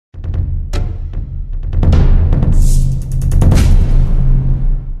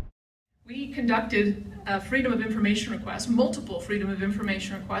conducted freedom of information requests, multiple freedom of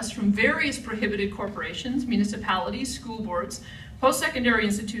information requests from various prohibited corporations, municipalities, school boards, post-secondary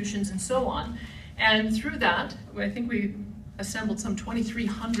institutions, and so on. And through that, I think we assembled some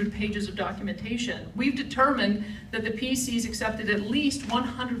 2,300 pages of documentation. We've determined that the PCs accepted at least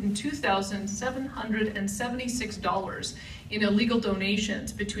 $102,776 in illegal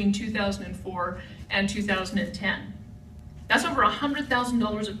donations between 2004 and 2010. That's over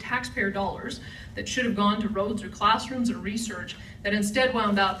 $100,000 of taxpayer dollars that should have gone to roads or classrooms or research that instead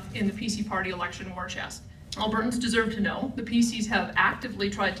wound up in the PC party election war chest. Albertans deserve to know the PCs have actively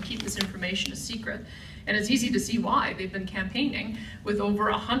tried to keep this information a secret, and it's easy to see why. They've been campaigning with over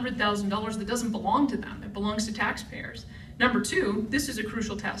 $100,000 that doesn't belong to them. It belongs to taxpayers. Number two, this is a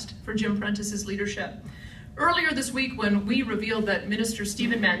crucial test for Jim Prentice's leadership. Earlier this week, when we revealed that Minister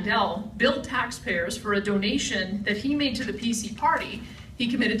Stephen Mandel billed taxpayers for a donation that he made to the PC party,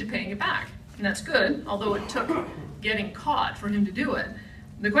 he committed to paying it back. And that's good, although it took getting caught for him to do it.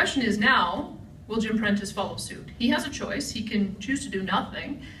 The question is now, will Jim Prentice follow suit? He has a choice. He can choose to do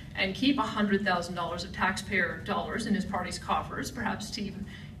nothing and keep $100,000 of taxpayer dollars in his party's coffers, perhaps to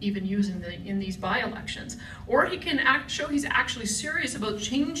even use in these by-elections. Or he can show he's actually serious about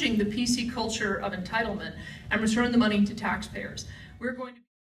changing the PC culture of entitlement and return the money to taxpayers. We're going to